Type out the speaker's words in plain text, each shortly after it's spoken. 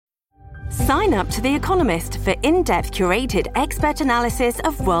Sign up to The Economist for in-depth curated expert analysis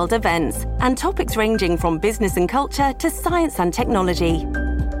of world events and topics ranging from business and culture to science and technology.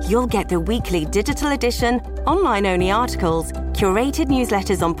 You'll get the weekly digital edition, online-only articles, curated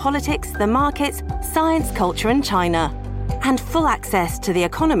newsletters on politics, the markets, science, culture and China, and full access to The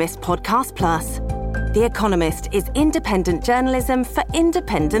Economist Podcast Plus. The Economist is independent journalism for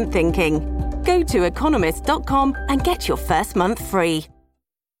independent thinking. Go to economist.com and get your first month free.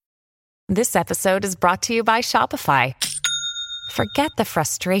 This episode is brought to you by Shopify. Forget the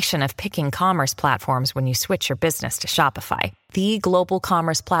frustration of picking commerce platforms when you switch your business to Shopify, the global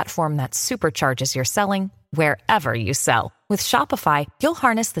commerce platform that supercharges your selling wherever you sell. With Shopify, you'll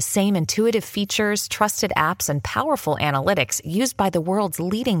harness the same intuitive features, trusted apps, and powerful analytics used by the world's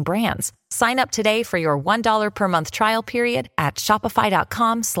leading brands. Sign up today for your $1 per month trial period at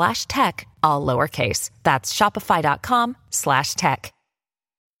shopify.com/tech, all lowercase. That's shopify.com/tech.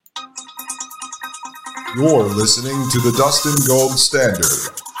 You're listening to the Dustin Gold Standard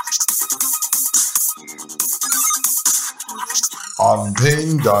on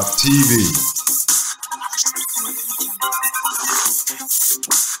Pain.tv.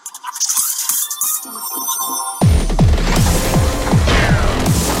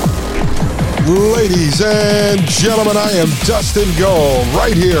 Ladies and gentlemen, I am Dustin Gold,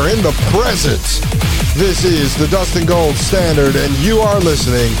 right here in the present. This is the Dustin Gold Standard, and you are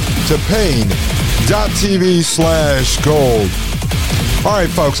listening to Pain.tv/gold. All right,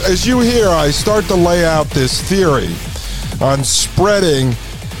 folks, as you hear, I start to lay out this theory on spreading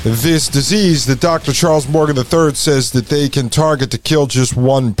this disease that Dr. Charles Morgan III says that they can target to kill just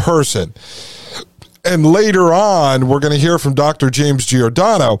one person. And later on, we're going to hear from Dr. James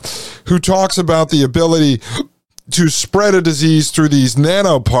Giordano, who talks about the ability to spread a disease through these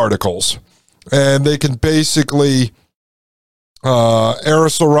nanoparticles. And they can basically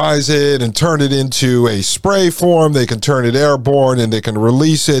aerosolize it and turn it into a spray form. They can turn it airborne, and they can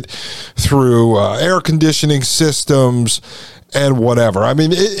release it through air conditioning systems and whatever. I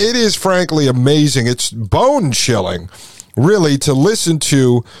mean, it is frankly amazing. It's bone-chilling, really, to listen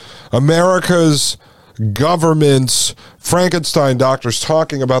to America's government's Frankenstein doctors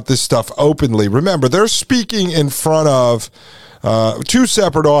talking about this stuff openly. Remember, they're speaking in front of two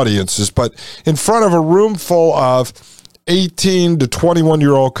separate audiences, but in front of a room full of 18 to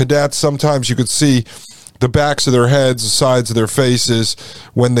 21-year-old cadets. Sometimes you could see the backs of their heads, the sides of their faces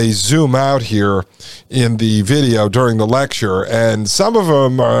when they zoom out here in the video during the lecture. And some of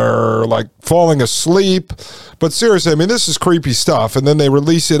them are like falling asleep. But seriously, I mean, this is creepy stuff. And then they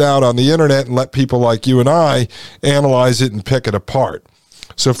release it out on the internet and let people like you and I analyze it and pick it apart.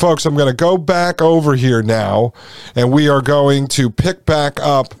 So, folks, I'm going to go back over here now, and we are going to pick back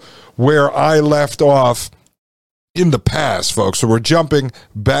up where I left off in the past, folks. So we're jumping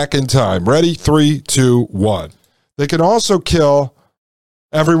back in time. Ready? 3, 2, 1. They can also kill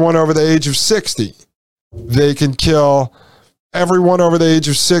everyone over the age of 60. They can kill everyone over the age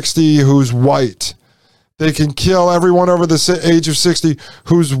of 60 who's white. They can kill everyone over the age of 60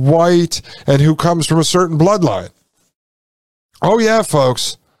 who's white and who comes from a certain bloodline. Oh, yeah,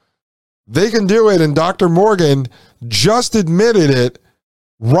 folks. They can do it, and Dr. Morgan just admitted it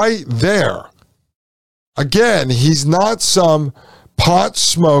right there. Again, he's not some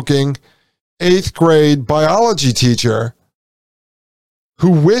pot-smoking 8th grade biology teacher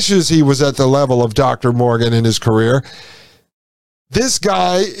who wishes he was at the level of Dr. Morgan in his career. This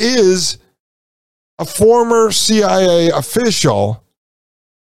guy is a former CIA official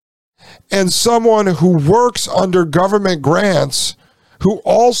and someone who works under government grants, who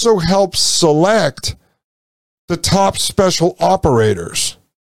also helps select the top special operators.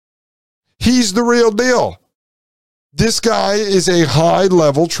 He's the real deal. This guy is a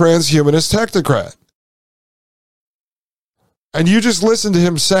high-level transhumanist technocrat. And you just listen to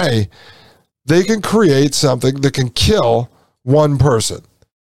him say they can create something that can kill one person.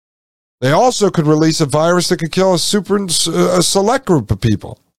 They also could release a virus that could kill a select group of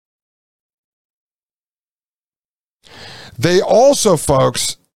people. They also,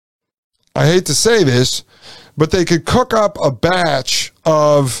 folks, I hate to say this, but they could cook up a batch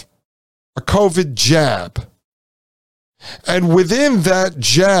of a COVID jab. And within that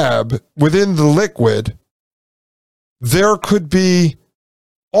jab, within the liquid, there could be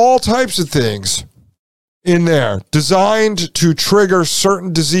all types of things in there designed to trigger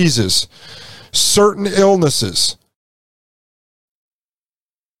certain diseases, certain illnesses,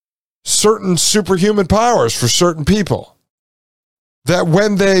 certain superhuman powers for certain people, that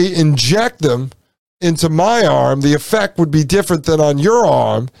when they inject them into my arm, the effect would be different than on your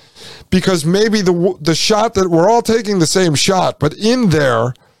arm, because maybe the shot that we're all taking the same shot, but in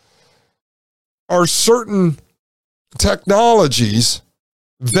there, are certain technologies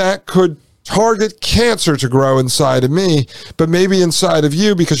that could target cancer to grow inside of me, but maybe inside of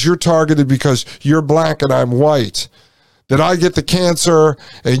you because you're targeted because you're black and I'm white. That I get the cancer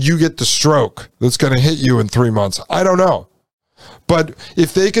and you get the stroke that's going to hit you in 3 months. I don't know. But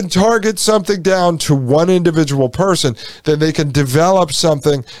if they can target something down to one individual person, then they can develop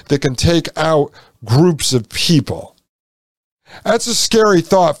something that can take out groups of people. That's a scary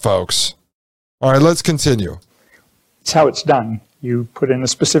thought, folks. All right, let's continue. It's how it's done. You put in a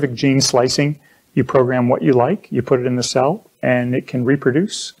specific gene slicing, you program what you like, you put it in the cell, and it can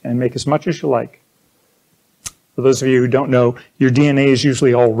reproduce and make as much as you like. For those of you who don't know, your DNA is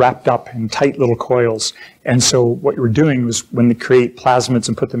usually all wrapped up in tight little coils. And so what you're doing is when they create plasmids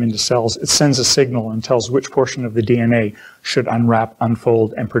and put them into cells, it sends a signal and tells which portion of the DNA should unwrap,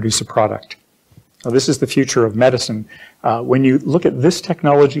 unfold, and produce a product. Now, this is the future of medicine. When you look at this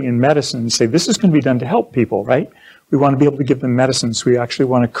technology in medicine and say, this is going to be done to help people, right? We want to be able to give them medicines. We actually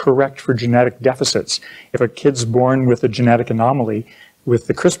want to correct for genetic deficits. If a kid's born with a genetic anomaly, with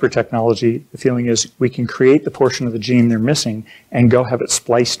the CRISPR technology, the feeling is we can create the portion of the gene they're missing and go have it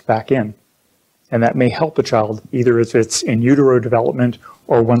spliced back in. And that may help a child, either if it's in utero development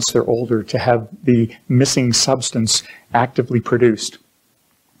or once they're older, to have the missing substance actively produced.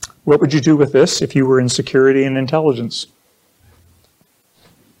 What would you do with this if you were in security and intelligence?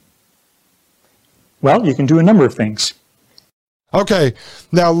 Well, you can do a number of things. Okay,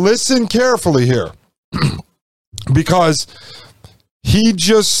 now listen carefully here, because he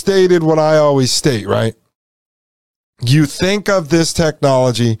just stated what I always state, right? You think of this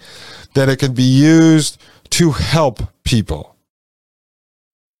technology that it can be used to help people,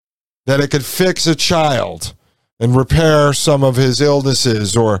 that it could fix a child and repair some of his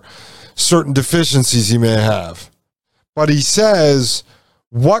illnesses or certain deficiencies he may have. But he says,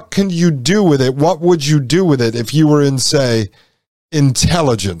 what can you do with it? What would you do with it if you were in, say,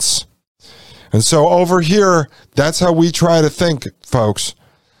 intelligence? And so over here, that's how we try to think, folks.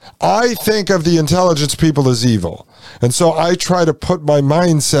 I think of the intelligence people as evil. And so I try to put my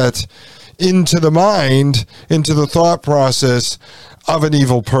mindset into the mind, into the thought process of an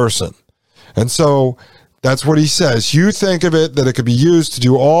evil person. And so that's what he says. You think of it that it could be used to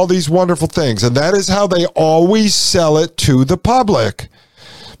do all these wonderful things. And that is how they always sell it to the public.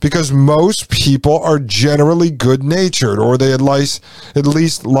 Because most people are generally good-natured, or they at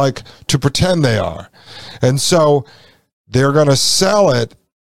least like to pretend they are. And so they're going to sell it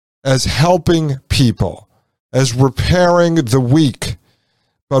as helping people, as repairing the weak.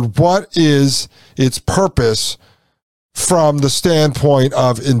 But what is its purpose from the standpoint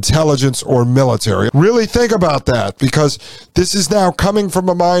of intelligence or military? Really think about that, because this is now coming from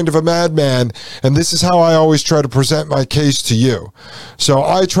a mind of a madman, and this is how I always try to present my case to you. So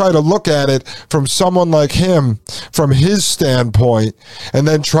I try to look at it from someone like him, from his standpoint, and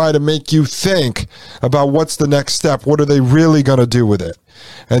then try to make you think about what's the next step. What are they really going to do with it?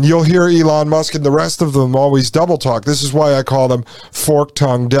 And you'll hear Elon Musk and the rest of them always double talk. This is why I call them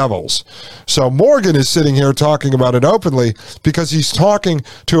fork-tongued devils. So Morgan is sitting here talking about it openly because he's talking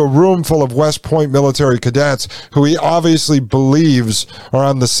to a room full of West Point military cadets who he obviously believes are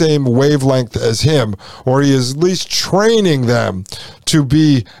on the same wavelength as him, or he is at least training them to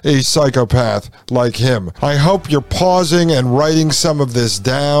be a psychopath like him. I hope you're pausing and writing some of this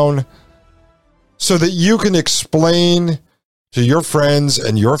down so that you can explain to your friends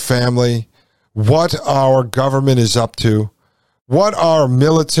and your family what our government is up to, what our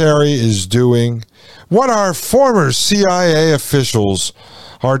military is doing, what our former CIA officials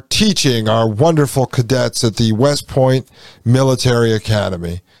are teaching our wonderful cadets at the West Point Military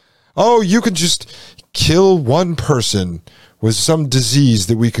Academy. Oh, you can just kill one person with some disease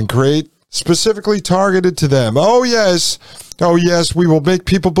that we can create specifically targeted to them. Oh, yes, we will make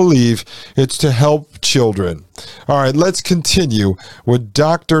people believe it's to help children. All right, let's continue with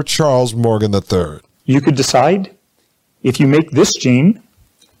Dr. Charles Morgan III. You could decide, if you make this gene,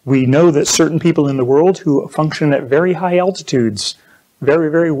 we know that certain people in the world who function at very high altitudes very,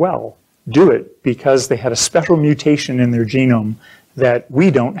 very well do it because they had a special mutation in their genome that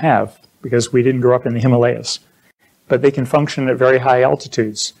we don't have because we didn't grow up in the Himalayas. But they can function at very high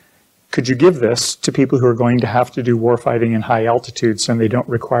altitudes. Could you give this to people who are going to have to do warfighting in high altitudes and they don't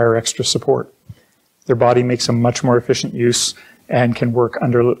require extra support? Their body makes a much more efficient use and can work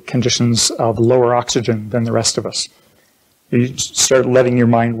under conditions of lower oxygen than the rest of us. You start letting your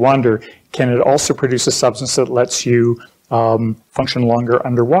mind wander. Can it also produce a substance that lets you function longer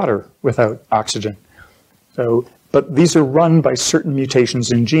underwater without oxygen? But these are run by certain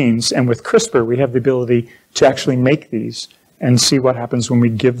mutations in genes, and with CRISPR we have the ability to actually make these and see what happens when we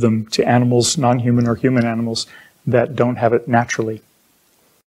give them to animals, non-human or human animals, that don't have it naturally.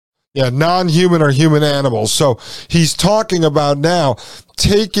 Yeah, non-human or human animals. So he's talking about now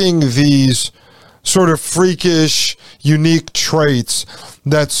taking these sort of freakish, unique traits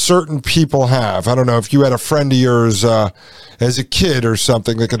that certain people have. I don't know if you had a friend of yours as a kid or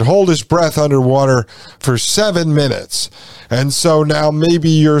something that could hold his breath underwater for 7 minutes. And so now maybe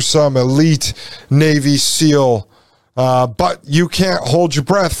you're some elite Navy SEAL, but you can't hold your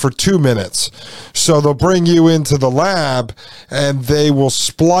breath for 2 minutes. So they'll bring you into the lab and they will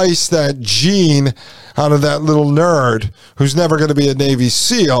splice that gene out of that little nerd who's never going to be a Navy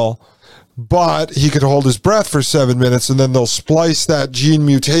SEAL, but he could hold his breath for 7 minutes, and then they'll splice that gene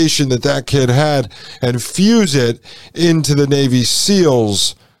mutation that kid had and fuse it into the Navy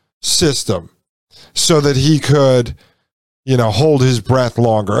SEALs system so that he could, hold his breath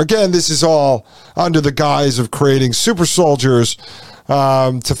longer. Again, this is all under the guise of creating super soldiers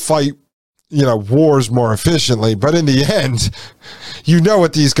to fight, wars more efficiently. But in the end, you know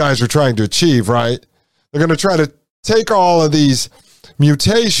what these guys are trying to achieve, right? They're going to try to take all of these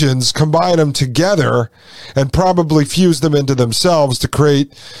mutations, combine them together, and probably fuse them into themselves to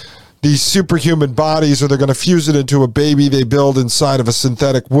create these superhuman bodies, or they're going to fuse it into a baby they build inside of a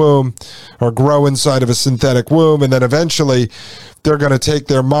synthetic womb or grow inside of a synthetic womb. And then eventually they're going to take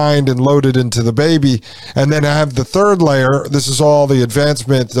their mind and load it into the baby and then have the third layer. This is all the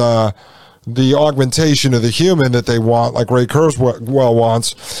advancement, the augmentation of the human that they want, like Ray Kurzweil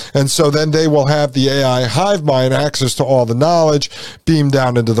wants. And so then they will have the AI hive mind access to all the knowledge beamed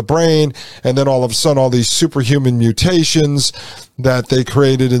down into the brain. And then all of a sudden, all these superhuman mutations that they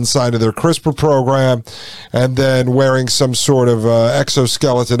created inside of their CRISPR program, and then wearing some sort of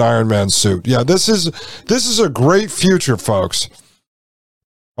exoskeleton Iron Man suit. Yeah, this is a great future, folks.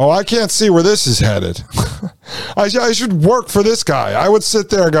 Oh, I can't see where this is headed. I should work for this guy. I would sit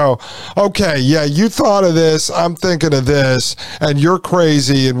there and go, okay, yeah, you thought of this, I'm thinking of this, and you're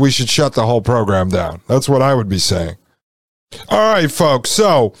crazy, and we should shut the whole program down. That's what I would be saying. All right, folks,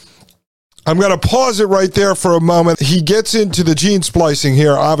 so I'm going to pause it right there for a moment. He gets into the gene splicing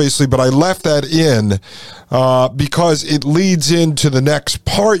here, obviously, but I left that in because it leads into the next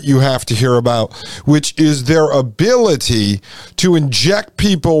part you have to hear about, which is their ability to inject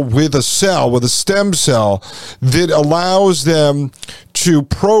people with a cell, with a stem cell, that allows them to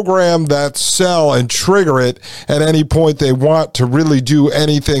program that cell and trigger it at any point they want to really do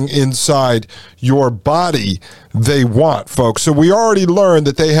anything inside your body they want, folks. So we already learned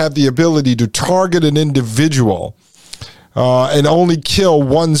that they have the ability to target an individual and only kill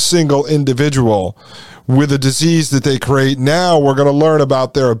one single individual with a disease that they create. Now we're going to learn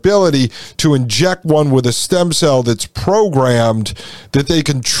about their ability to inject one with a stem cell that's programmed that they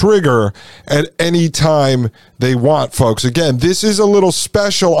can trigger at any time they want, folks. Again, this is a little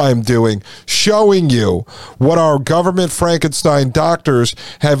special I'm doing, showing you what our government Frankenstein doctors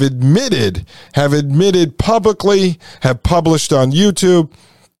have admitted publicly, have published on YouTube,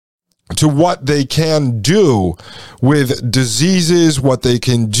 to what they can do with diseases, what they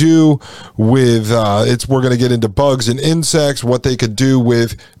can do with, we're going to get into bugs and insects, what they could do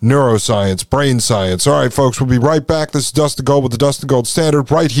with neuroscience, brain science. All right, folks, we'll be right back. This is Dustin Gold with the Dustin Gold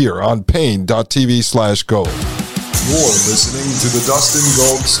Standard right here on pain.tv/gold. You're listening to the Dustin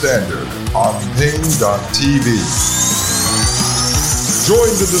Gold Standard on pain.tv.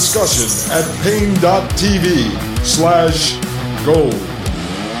 Join the discussion at pain.tv/gold.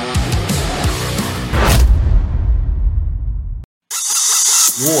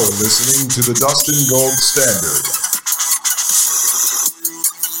 You're listening to the Dustin Gold Standard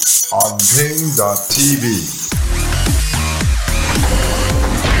on pain.tv.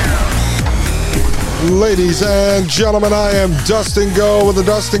 Ladies and gentlemen, I am Dustin Gold with the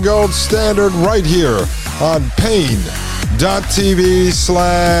Dustin Gold Standard right here on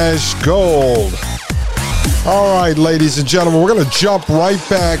pain.tv/gold. All right, ladies and gentlemen, we're going to jump right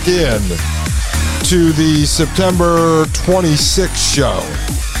back in to the September 26th show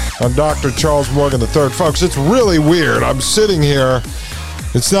on Dr. Charles Morgan III. Folks, it's really weird. I'm sitting here.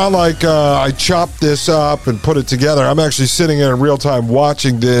 It's not like I chopped this up and put it together. I'm actually sitting here in real time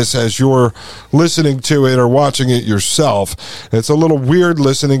watching this as you're listening to it or watching it yourself. It's a little weird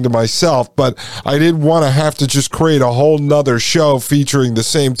listening to myself, but I didn't want to have to just create a whole nother show featuring the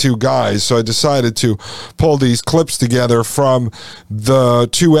same two guys. So I decided to pull these clips together from the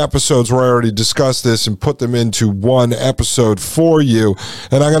 2 episodes where I already discussed this and put them into one episode for you.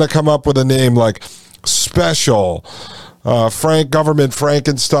 And I'm going to come up with a name like Special, government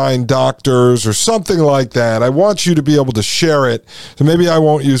Frankenstein doctors or something like that. I want you to be able to share it. So maybe I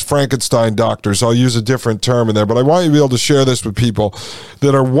won't use Frankenstein doctors. I'll use a different term in there, but I want you to be able to share this with people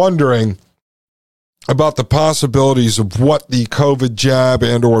that are wondering about the possibilities of what the COVID jab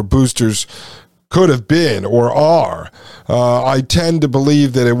and or boosters could have been or are. I tend to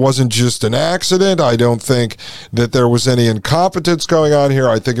believe that it wasn't just an accident. I don't think that there was any incompetence going on here.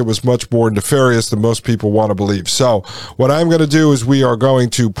 I think it was much more nefarious than most people want to believe. So what I'm going to do is we are going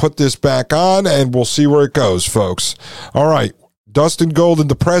to put this back on and we'll see where it goes, folks. All right. Dustin Gold in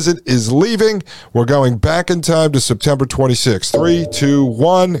the present is leaving. We're going back in time to September 26th. 3, 2,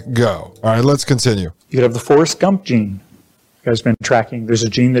 1, go. All right, let's continue. You could have the Forrest Gump gene. You guys been tracking. There's a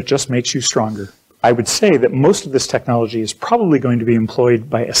gene that just makes you stronger. I would say that most of this technology is probably going to be employed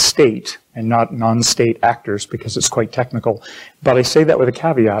by a state and not non-state actors because it's quite technical. But I say that with a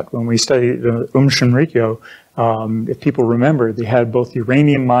caveat. When we studied Shinrikyo, if people remember, they had both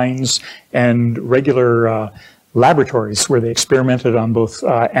uranium mines and regular laboratories where they experimented on both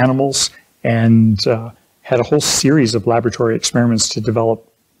animals and had a whole series of laboratory experiments to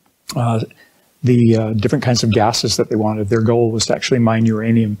develop the different kinds of gases that they wanted. Their goal was to actually mine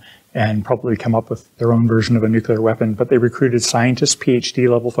uranium and probably come up with their own version of a nuclear weapon. But they recruited scientists, PhD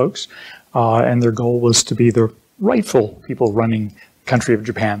level folks, and their goal was to be the rightful people running the country of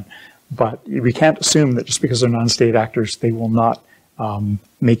Japan. But we can't assume that just because they're non-state actors, they will not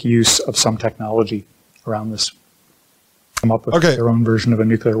make use of some technology around this. Come up with their own version of a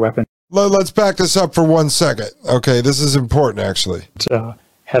nuclear weapon. Let's back this up for 1 second. Okay, this is important, actually.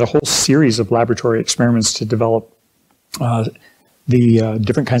 Had a whole series of laboratory experiments to develop the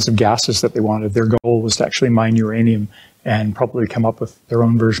different kinds of gases that they wanted. Their goal was to actually mine uranium and probably come up with their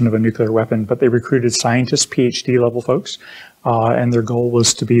own version of a nuclear weapon. But they recruited scientists, PhD level folks, and their goal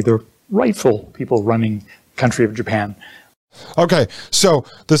was to be the rightful people running the country of Japan. Okay, so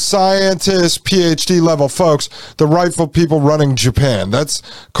the scientists, PhD level folks, the rightful people running Japan, that's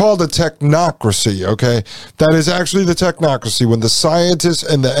called a technocracy, okay? That is actually the technocracy when the scientists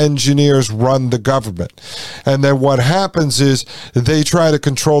and the engineers run the government. And then what happens is they try to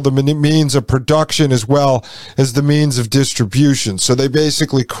control the means of production as well as the means of distribution. So they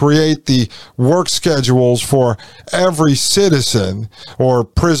basically create the work schedules for every citizen or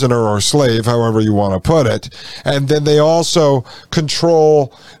prisoner or slave, however you want to put it. And then they also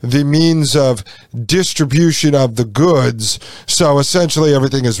control the means of distribution of the goods. So essentially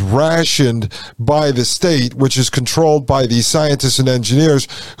everything is rationed by the state, which is controlled by the scientists and engineers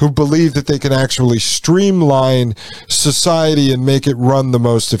who believe that they can actually streamline society and make it run the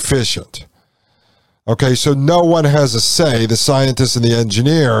most efficient. Okay, so no one has a say. The scientists and the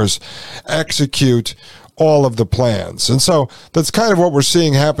engineers execute all of the plans. And so that's kind of what we're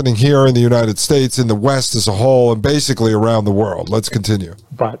seeing happening here in the United States, in the West as a whole, and basically around the world. Let's continue.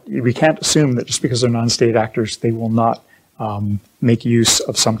 But we can't assume that just because they're non-state actors, they will not make use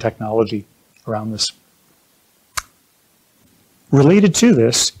of some technology around this. Related to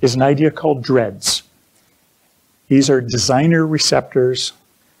this is an idea called dreads. These are designer receptors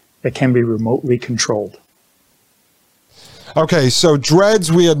that can be remotely controlled. Okay, so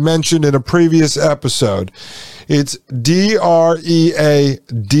dreads we had mentioned in a previous episode. It's DREADDS.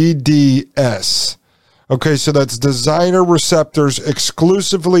 Okay, so that's designer receptors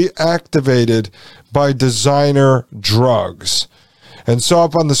exclusively activated by designer drugs. And so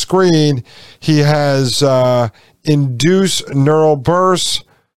up on the screen, he has induce neural bursts,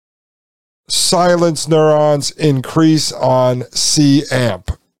 silence neurons, increase on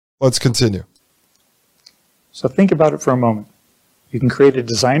C-amp. Let's continue. So think about it for a moment. You can create a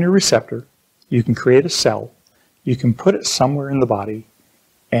designer receptor, you can create a cell, you can put it somewhere in the body,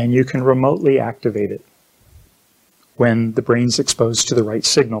 and you can remotely activate it when the brain's exposed to the right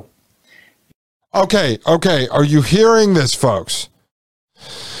signal. Okay. Are you hearing this, folks?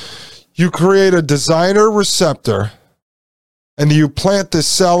 You create a designer receptor, and you plant this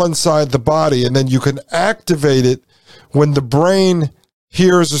cell inside the body, and then you can activate it when the brain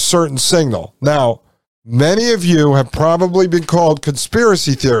hears a certain signal. Now, many of you have probably been called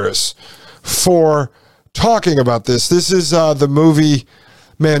conspiracy theorists for talking about this. This is the movie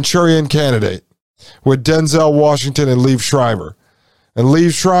Manchurian Candidate with Denzel Washington and Liev Schreiber. And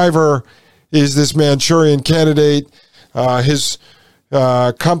Liev Schreiber is this Manchurian Candidate. His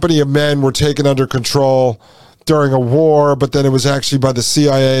company of men were taken under control during a war, but then it was actually by the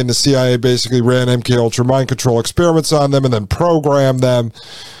CIA, and the CIA basically ran MKUltra mind control experiments on them and then programmed them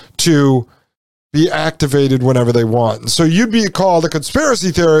to be activated whenever they want. And so you'd be called a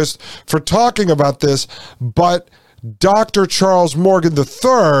conspiracy theorist for talking about this, but Dr. Charles Morgan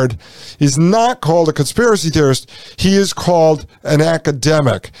III is not called a conspiracy theorist. He is called an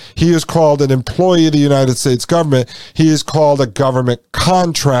academic. He is called an employee of the United States government. He is called a government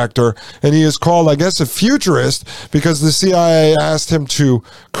contractor. And he is called, I guess, a futurist because the CIA asked him to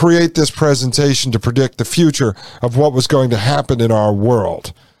create this presentation to predict the future of what was going to happen in our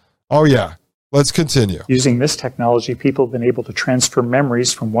world. Oh, yeah. Let's continue. Using this technology, people have been able to transfer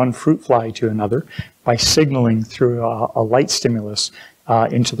memories from one fruit fly to another by signaling through a light stimulus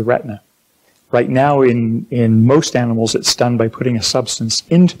into the retina. Right now, in most animals, it's done by putting a substance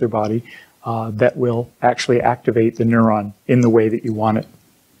into their body that will actually activate the neuron in the way that you want it.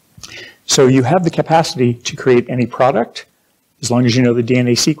 So you have the capacity to create any product. As long as you know the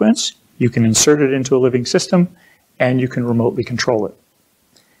DNA sequence, you can insert it into a living system, and you can remotely control it.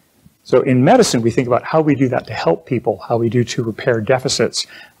 So in medicine, we think about how we do that to help people, how we do to repair deficits.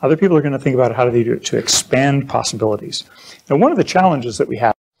 Other people are going to think about how do they do it to expand possibilities. Now, one of the challenges that we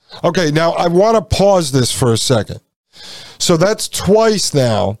have. Okay, now I want to pause this for a second. So that's twice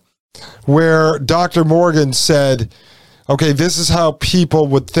now where Dr. Morgan said, okay, this is how people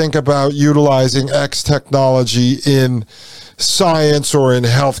would think about utilizing X technology in science or in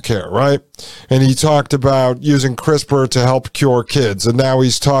healthcare, right? And he talked about using CRISPR to help cure kids. And now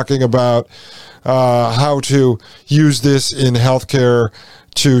he's talking about how to use this in healthcare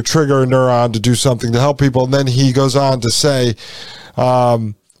to trigger a neuron to do something to help people. And then he goes on to say,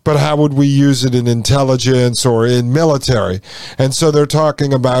 but how would we use it in intelligence or in military? And so he's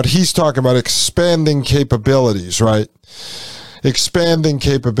talking about expanding capabilities, right? Expanding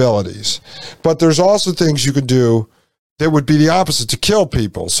capabilities. But there's also things you can do that would be the opposite, to kill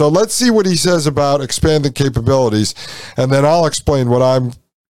people. So let's see what he says about expanding capabilities, and then I'll explain what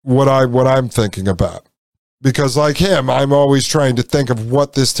I'm thinking about. Because like him, I'm always trying to think of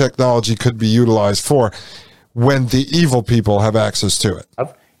what this technology could be utilized for when the evil people have access to it.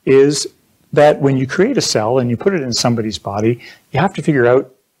 Is that when you create a cell and you put it in somebody's body, you have to figure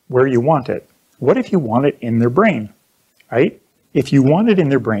out where you want it. What if you want it in their brain, right? If you want it in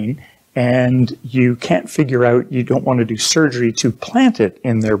their brain and you can't figure out, you don't want to do surgery to plant it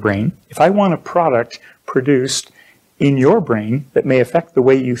in their brain. If I want a product produced in your brain that may affect the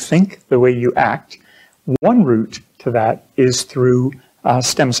way you think, the way you act, one route to that is through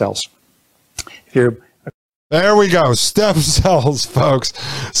stem cells. There we go, stem cells, folks.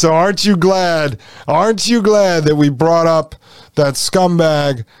 So aren't you glad that we brought up that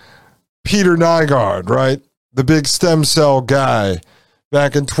scumbag Peter Nygard, right? The big stem cell guy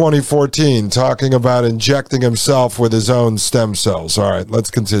back in 2014, talking about injecting himself with his own stem cells. All right,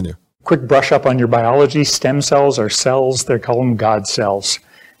 let's continue. Quick brush up on your biology. Stem cells are cells, they call them God cells.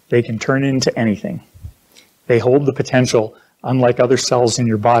 They can turn into anything. They hold the potential, unlike other cells in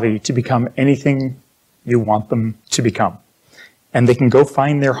your body, to become anything you want them to become. And they can go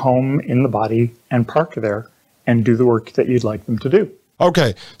find their home in the body and park there and do the work that you'd like them to do.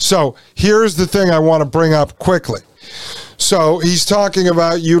 Okay, so here's the thing I want to bring up quickly. So he's talking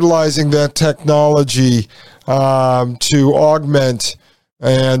about utilizing that technology to augment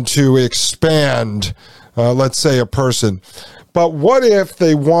and to expand, let's say, a person. But what if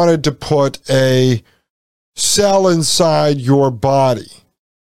they wanted to put a cell inside your body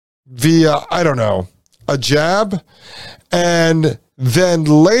via, I don't know, a jab, and then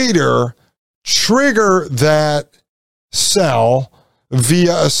later trigger that cell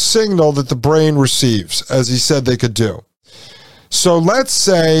via a signal that the brain receives, as he said they could do. So let's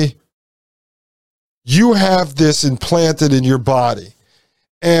say you have this implanted in your body,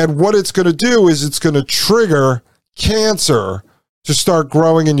 and what it's going to do is it's going to trigger cancer to start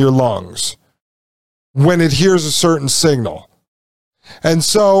growing in your lungs when it hears a certain signal. And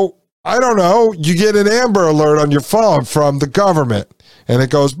so, I don't know, you get an Amber Alert on your phone from the government, and it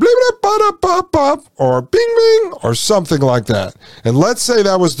goes bleep, bleep, bop, bop, or bing, bing, or something like that. And let's say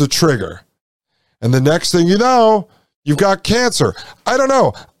that was the trigger. And the next thing you know, you've got cancer. I don't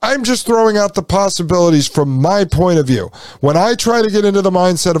know. I'm just throwing out the possibilities from my point of view. When I try to get into the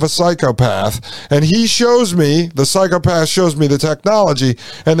mindset of a psychopath, and the psychopath shows me the technology,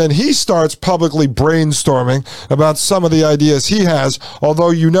 and then he starts publicly brainstorming about some of the ideas he has,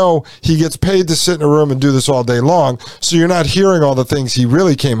 although you know he gets paid to sit in a room and do this all day long, so you're not hearing all the things he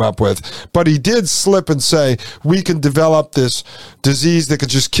really came up with. But he did slip and say, we can develop this disease that could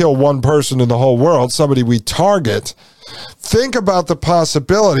just kill one person in the whole world, somebody we target. Think about the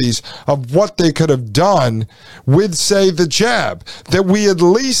possibilities of what they could have done with, say, the jab that we at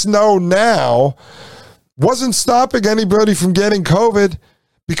least know now wasn't stopping anybody from getting COVID,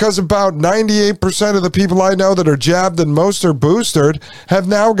 Because about 98% of the people I know that are jabbed and most are boosted have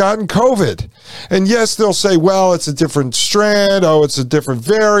now gotten COVID. And yes, they'll say, well, it's a different strand. Oh, it's a different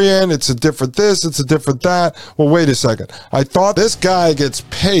variant. It's a different this. It's a different that. Well, wait a second. I thought this guy gets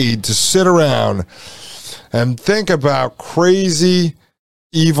paid to sit around and think about crazy,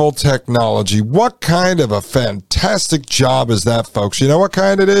 evil technology. What kind of a fantastic job is that, folks? You know what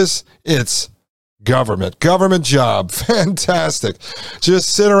kind it is? It's government job. Fantastic. Just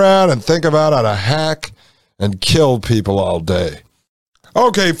sit around and think about how to hack and kill people all day.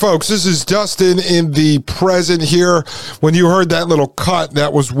 Okay, folks, this is Dustin in the present here. When you heard that little cut,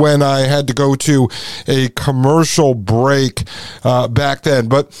 that was when I had to go to a commercial break back then.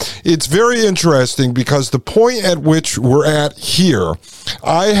 But it's very interesting because the point at which we're at here,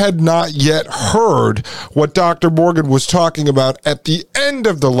 I had not yet heard what Dr. Morgan was talking about at the end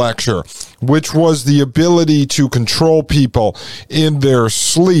of the lecture, which was the ability to control people in their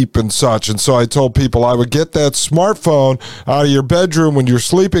sleep and such. And so I told people I would get that smartphone out of your bedroom when you're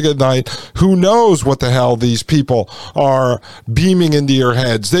sleeping at night. Who knows what the hell these people are beaming into your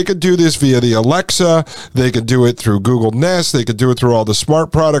heads. They could do this via the Alexa. They could do it through Google Nest. They could do it through all the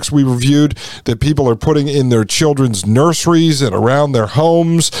smart products we reviewed that people are putting in their children's nurseries and around their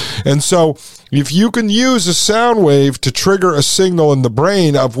homes. And so if you can use a sound wave to trigger a signal in the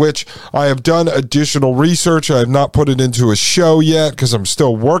brain, of which I have done additional research, I have not put it into a show yet because I'm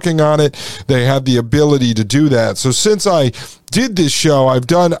still working on it. They have the ability to do that. So since I did this show, I've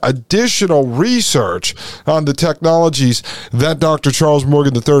done additional research on the technologies that Dr. Charles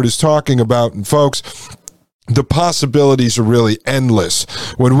Morgan III is talking about. And folks, the possibilities are really endless.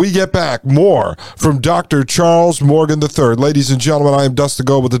 When we get back, more from Dr. Charles Morgan III. Ladies and gentlemen, I am Dustin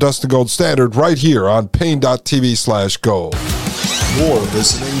Gold with the Dustin Gold Standard right here on Pain.tv/gold. You're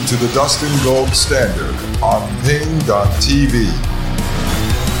listening to the Dustin Gold Standard on Pain.tv.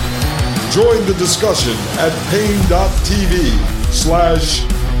 Join the discussion at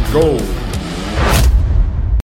Pain.tv/gold.